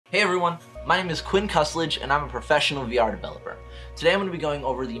Hey everyone, my name is Quinn Kuslich and I'm a professional VR developer. Today I'm going to be going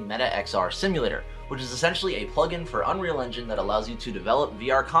over the Meta XR Simulator, which is essentially a plugin for Unreal Engine that allows you to develop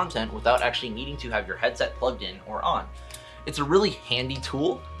VR content without actually needing to have your headset plugged in or on. It's a really handy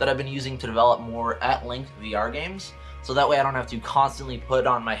tool that I've been using to develop more at-length VR games, so that way I don't have to constantly put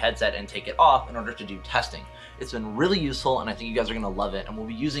on my headset and take it off in order to do testing. It's been really useful and I think you guys are going to love it, and we'll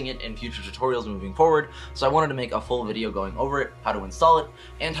be using it in future tutorials moving forward, so I wanted to make a full video going over it, how to install it,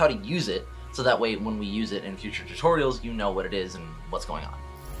 and how to use it, so that way when we use it in future tutorials you know what it is and what's going on.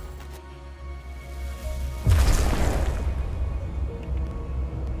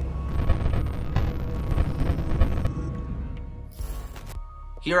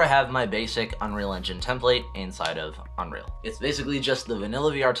 Here I have my basic Unreal Engine template inside of Unreal. It's basically just the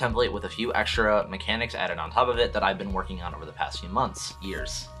vanilla VR template with a few extra mechanics added on top of it that I've been working on over the past few months.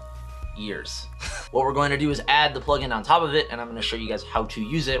 Years. What we're going to do is add the plugin on top of it, and I'm going to show you guys how to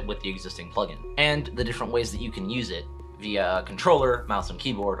use it with the existing plugin, and the different ways that you can use it via a controller, mouse and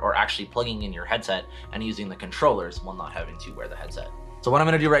keyboard, or actually plugging in your headset and using the controllers while not having to wear the headset. So what I'm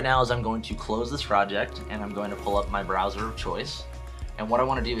going to do right now is I'm going to close this project, and I'm going to pull up my browser of choice. And what I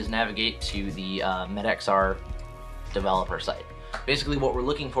want to do is navigate to the Meta XR developer site. Basically what we're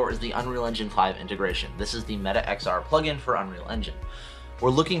looking for is the Unreal Engine 5 integration. This is the Meta XR plugin for Unreal Engine.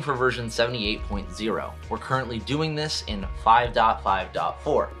 We're looking for version 78.0. We're currently doing this in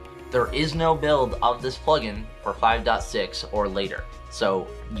 5.5.4. There is no build of this plugin for 5.6 or later. So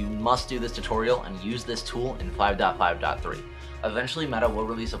you must do this tutorial and use this tool in 5.5.3. Eventually Meta will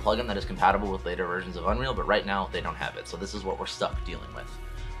release a plugin that is compatible with later versions of Unreal, but right now they don't have it, so this is what we're stuck dealing with.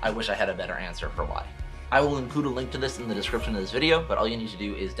 I wish I had a better answer for why. I will include a link to this in the description of this video, but all you need to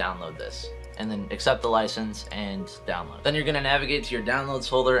do is download this, and then accept the license and download. Then you're going to navigate to your downloads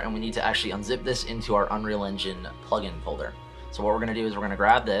folder, and we need to actually unzip this into our Unreal Engine plugin folder. So what we're going to do is we're going to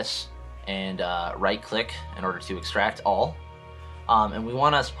grab this and right click in order to extract all. And we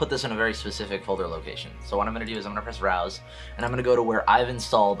want to put this in a very specific folder location. So what I'm going to do is I'm going to press browse, and I'm going to go to where I've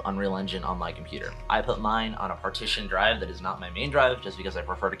installed Unreal Engine on my computer. I put mine on a partition drive that is not my main drive, just because I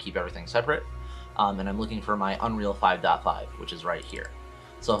prefer to keep everything separate. And I'm looking for my Unreal 5.5, which is right here.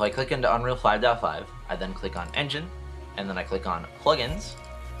 So if I click into Unreal 5.5, I then click on Engine, and then I click on Plugins,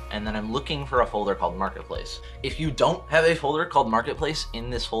 and then I'm looking for a folder called Marketplace. If you don't have a folder called Marketplace in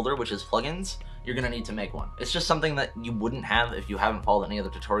this folder, which is Plugins, you're going to need to make one. It's just something that you wouldn't have if you haven't followed any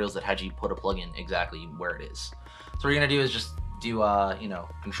other tutorials that had you put a plugin exactly where it is. So what you're going to do is just do,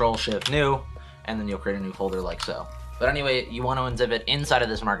 Control-Shift-New, and then you'll create a new folder like so. But anyway, you want to unzip it inside of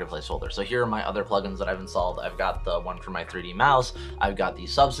this Marketplace folder. So here are my other plugins that I've installed. I've got the one for my 3D mouse, I've got the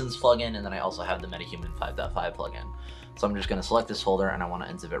Substance plugin, and then I also have the MetaHuman 5.5 plugin. So I'm just going to select this folder and I want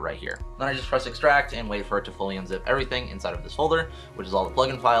to unzip it right here. Then I just press extract and wait for it to fully unzip everything inside of this folder, which is all the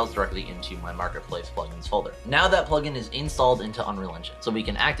plugin files directly into my Marketplace plugins folder. Now that plugin is installed into Unreal Engine, so we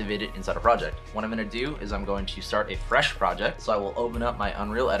can activate it inside a project. What I'm going to do is I'm going to start a fresh project. So I will open up my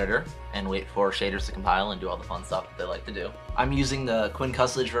Unreal editor and wait for shaders to compile and do all the fun stuff that they like to do. I'm using the Quinn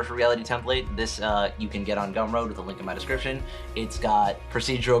Kuslich virtual reality template. This you can get on Gumroad with a link in my description. It's got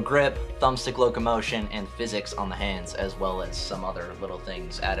procedural grip, thumbstick locomotion, and physics on the hands, as well as some other little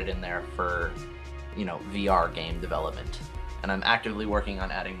things added in there for, VR game development. And I'm actively working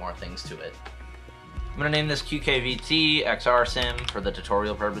on adding more things to it. I'm going to name this QKVT XR Sim for the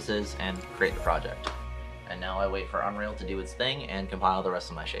tutorial purposes and create the project. And now I wait for Unreal to do its thing and compile the rest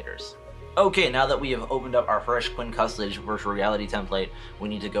of my shaders. Okay, now that we have opened up our fresh Quinn Kuslich virtual reality template, we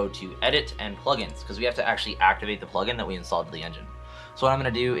need to go to Edit and Plugins, because we have to actually activate the plugin that we installed to the engine. So what I'm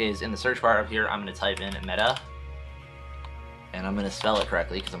going to do is, in the search bar up here, I'm going to type in Meta, and I'm going to spell it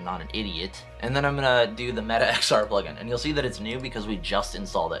correctly because I'm not an idiot, and then I'm going to do the Meta XR plugin, and you'll see that it's new because we just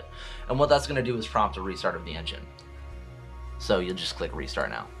installed it. And what that's going to do is prompt a restart of the engine. So you'll just click Restart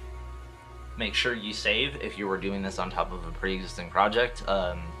now. Make sure you save if you were doing this on top of a pre-existing project.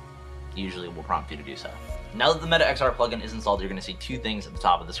 Usually will prompt you to do so. Now that the Meta XR plugin is installed, you're going to see two things at the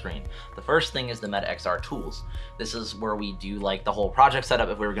top of the screen. The first thing is the Meta XR tools. This is where we do like the whole project setup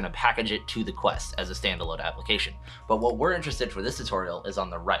if we were going to package it to the Quest as a standalone application. But what we're interested for this tutorial is on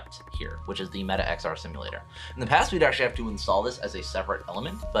the right here, which is the Meta XR simulator. In the past, we'd actually have to install this as a separate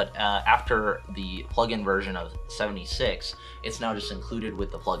element, but after the plugin version of 76, it's now just included with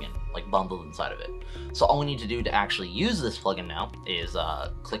the plugin, like bundled inside of it. So all we need to do to actually use this plugin now is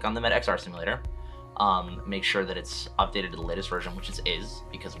click on the Meta XR simulator, make sure that it's updated to the latest version, which it is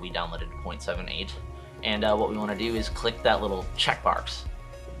because we downloaded 0.78. And what we want to do is click that little checkbox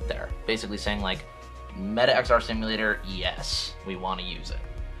there, basically saying like, Meta XR Simulator, yes, we want to use it.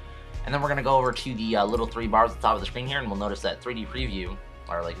 And then we're going to go over to the little three bars at the top of the screen here, and we'll notice that 3D Preview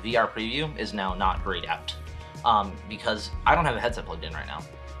or like VR preview is now not grayed out because I don't have a headset plugged in right now.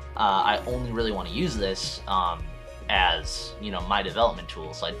 I only really want to use this as, you know, my development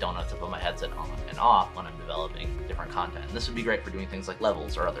tool, so I don't have to put my headset on and off when I'm developing different content. And this would be great for doing things like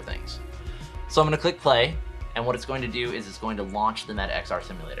levels or other things. So I'm going to click play, and what it's going to do is it's going to launch the Meta XR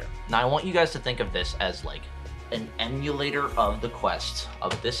simulator. Now I want you guys to think of this as like an emulator of the Quest,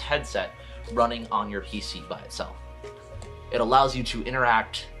 of this headset running on your PC by itself. It allows you to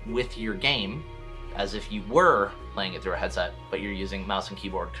interact with your game as if you were playing it through a headset, but you're using mouse and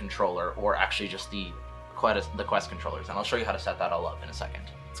keyboard controller, or actually just the Quest controllers, and I'll show you how to set that all up in a second.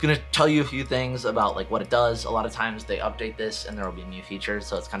 It's going to tell you a few things about like what it does. A lot of times they update this and there will be new features,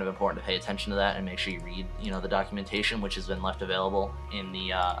 so it's kind of important to pay attention to that and make sure you read, you know, the documentation, which has been left available in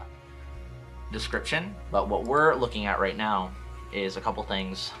the description. But what we're looking at right now is a couple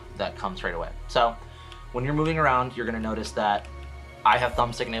things that come straight away. So when you're moving around, you're going to notice that I have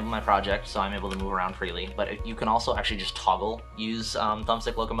thumbstick enabled in my project, so I'm able to move around freely, but you can also actually just use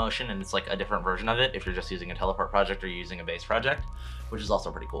thumbstick locomotion, and it's like a different version of it if you're just using a teleport project or you're using a base project, which is also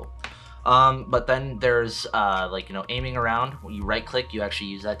pretty cool. But then there's like, you know, aiming around. When you right click, you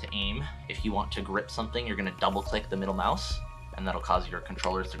actually use that to aim. If you want to grip something, you're going to double click the middle mouse, and that'll cause your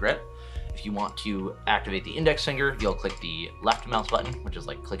controllers to grip. If you want to activate the index finger, you'll click the left mouse button, which is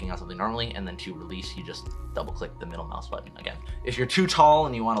like clicking on something normally, and then to release, you just double click the middle mouse button again. If you're too tall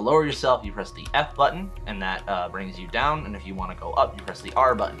and you want to lower yourself, you press the F button, and that brings you down, and if you want to go up, you press the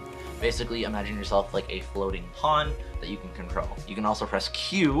R button. Basically, imagine yourself like a floating pawn that you can control. You can also press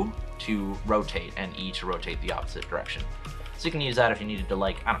Q to rotate, and E to rotate the opposite direction. So you can use that if you needed to,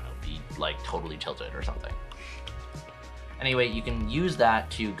 like, I don't know, be like totally tilted or something. Anyway, you can use that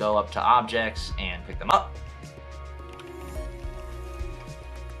to go up to objects and pick them up.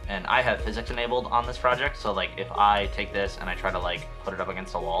 And I have physics enabled on this project, so like if I take this and I try to like put it up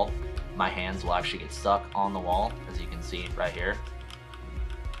against a wall, my hands will actually get stuck on the wall, as you can see right here.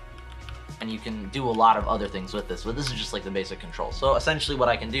 And you can do a lot of other things with this, but this is just like the basic control. So essentially what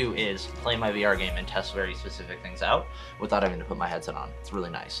I can do is play my VR game and test very specific things out without having to put my headset on. It's really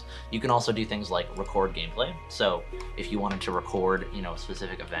nice. You can also do things like record gameplay. So if you wanted to record, you know, a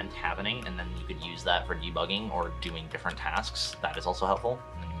specific event happening, and then you could use that for debugging or doing different tasks, that is also helpful.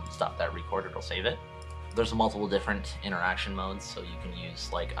 And then you can stop that record, it'll save it. There's multiple different interaction modes, so you can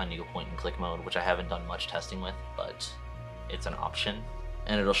use like a new point and click mode, which I haven't done much testing with, but it's an option.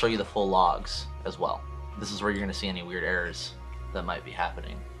 And it'll show you the full logs as well. This is where you're going to see any weird errors that might be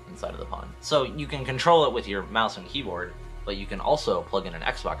happening inside of the pond. So you can control it with your mouse and keyboard, but you can also plug in an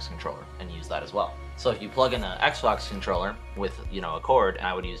Xbox controller and use that as well. So if you plug in an Xbox controller with, you know, a cord, and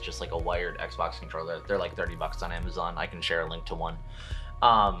I would use just like a wired Xbox controller, they're like 30 bucks on Amazon. I can share a link to one.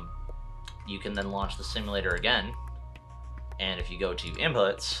 You can then launch the simulator again, and if you go to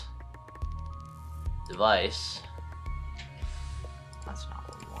inputs, device, that's not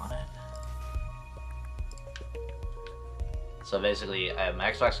what we wanted. So basically I have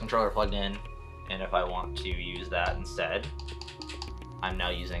my Xbox controller plugged in, and if I want to use that instead, I'm now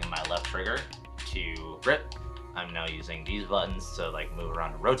using my left trigger to grip. I'm now using these buttons to like move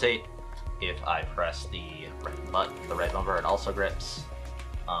around and rotate. If I press the right bumper, it also grips.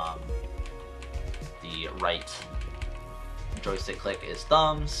 The right joystick click is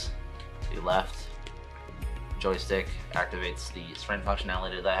thumbs. The left joystick activates the sprint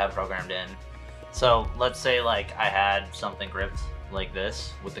functionality that I have programmed in. So let's say like I had something gripped like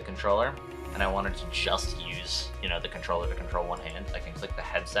this with the controller, and I wanted to just use, you know, the controller to control one hand. I can click the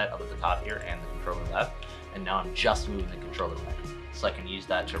headset up at the top here and the controller left, and now I'm just moving the controller left. So I can use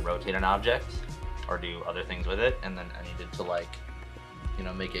that to rotate an object or do other things with it, and then I needed to like, you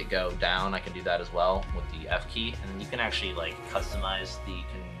know, make it go down, I can do that as well with the F key. And then you can actually like customize the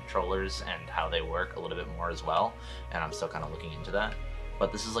controllers and how they work a little bit more as well, and I'm still kind of looking into that.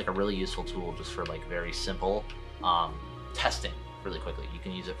 But this is like a really useful tool just for like very simple testing really quickly. You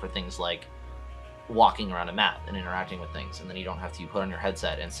can use it for things like walking around a map and interacting with things, and then you don't have to put on your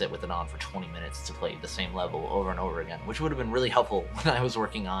headset and sit with it on for 20 minutes to play the same level over and over again, which would have been really helpful when I was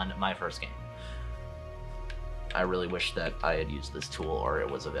working on my first game. I really wish that I had used this tool or it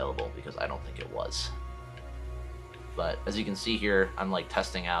was available, because I don't think it was. But as you can see here, I'm like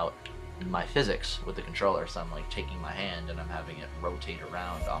testing out my physics with the controller, so I'm like taking my hand and I'm having it rotate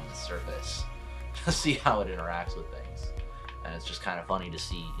around on the surface to see how it interacts with things. And it's just kind of funny to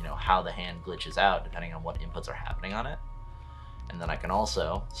see, you know, how the hand glitches out depending on what inputs are happening on it. And then I can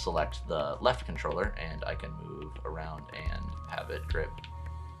also select the left controller and I can move around and have it grip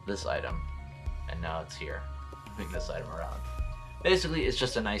this item, and now it's here. Moving this item around. Basically, it's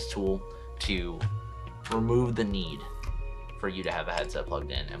just a nice tool to remove the need for you to have a headset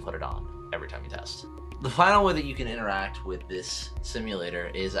plugged in and put it on every time you test. The final way that you can interact with this simulator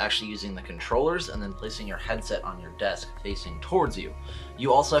is actually using the controllers and then placing your headset on your desk facing towards you.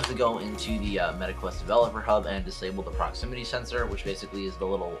 You also have to go into the MetaQuest Developer Hub and disable the proximity sensor, which basically is the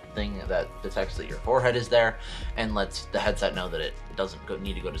little thing that detects that your forehead is there and lets the headset know that it doesn't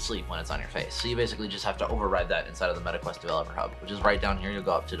need to go to sleep when it's on your face. So you basically just have to override that inside of the MetaQuest Developer Hub, which is right down here. You'll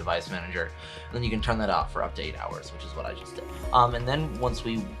go up to Device Manager, and then you can turn that off for up to 8 hours, which is what I just did. And then once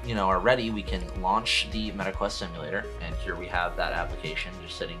we are ready, we can launch the MetaQuest simulator, and here we have that application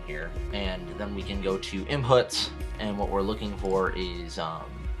just sitting here, and then we can go to inputs, and what we're looking for is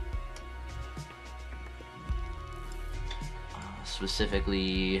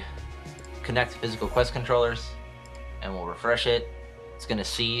specifically connect physical Quest controllers, and we'll refresh it. It's going to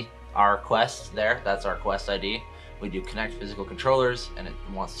see our Quest there. That's our Quest ID. We do connect physical controllers, and it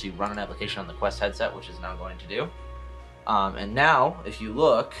wants to run an application on the Quest headset, which is now going to do. And now, if you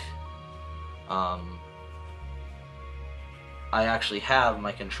look, I actually have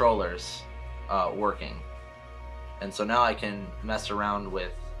my controllers working. And so now I can mess around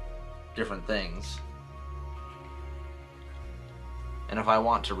with different things. And if I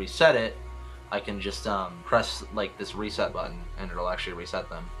want to reset it, I can just press like this reset button and it'll actually reset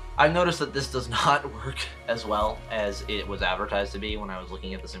them. I've noticed that this does not work as well as it was advertised to be when I was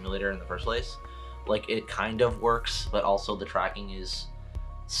looking at the simulator in the first place. Like, it kind of works, but also the tracking is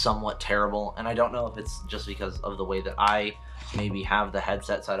somewhat terrible, and I don't know if it's just because of the way that I maybe have the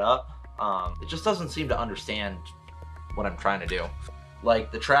headset set up. It just doesn't seem to understand what I'm trying to do.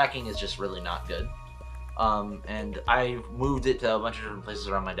 Like, the tracking is just really not good. And I moved it to a bunch of different places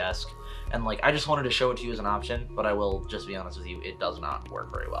around my desk, and like, I just wanted to show it to you as an option, but I will just be honest with you, it does not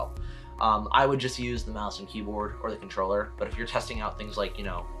work very well. I would just use the mouse and keyboard or the controller, but if you're testing out things like,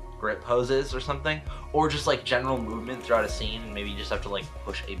 grip poses or something, or just like general movement throughout a scene, and maybe you just have to like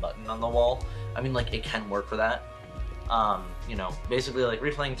push a button on the wall, I mean, like, it can work for that. Basically, like,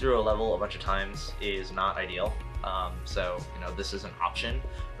 replaying through a level a bunch of times is not ideal. So this is an option,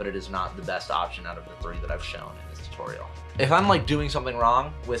 but it is not the best option out of the 3 that I've shown in this tutorial. If I'm like doing something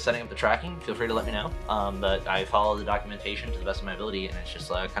wrong with setting up the tracking, feel free to let me know. But I follow the documentation to the best of my ability, and it's just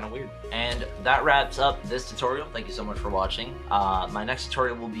kind of weird. And that wraps up this tutorial. Thank you so much for watching. My next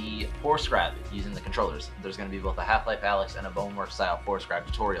tutorial will be force grab using the controllers. There's going to be both a Half-Life Alyx and a Boneworks style force grab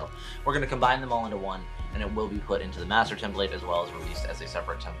tutorial. We're going to combine them all into one, and it will be put into the master template as well as released as a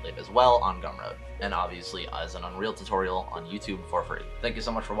separate template as well on Gumroad, and obviously as an Unreal tutorial on YouTube for free. Thank you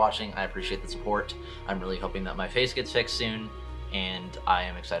so much for watching. I appreciate the support. I'm really hoping that my face gets fixed soon, and I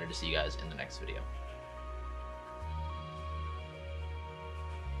am excited to see you guys in the next video.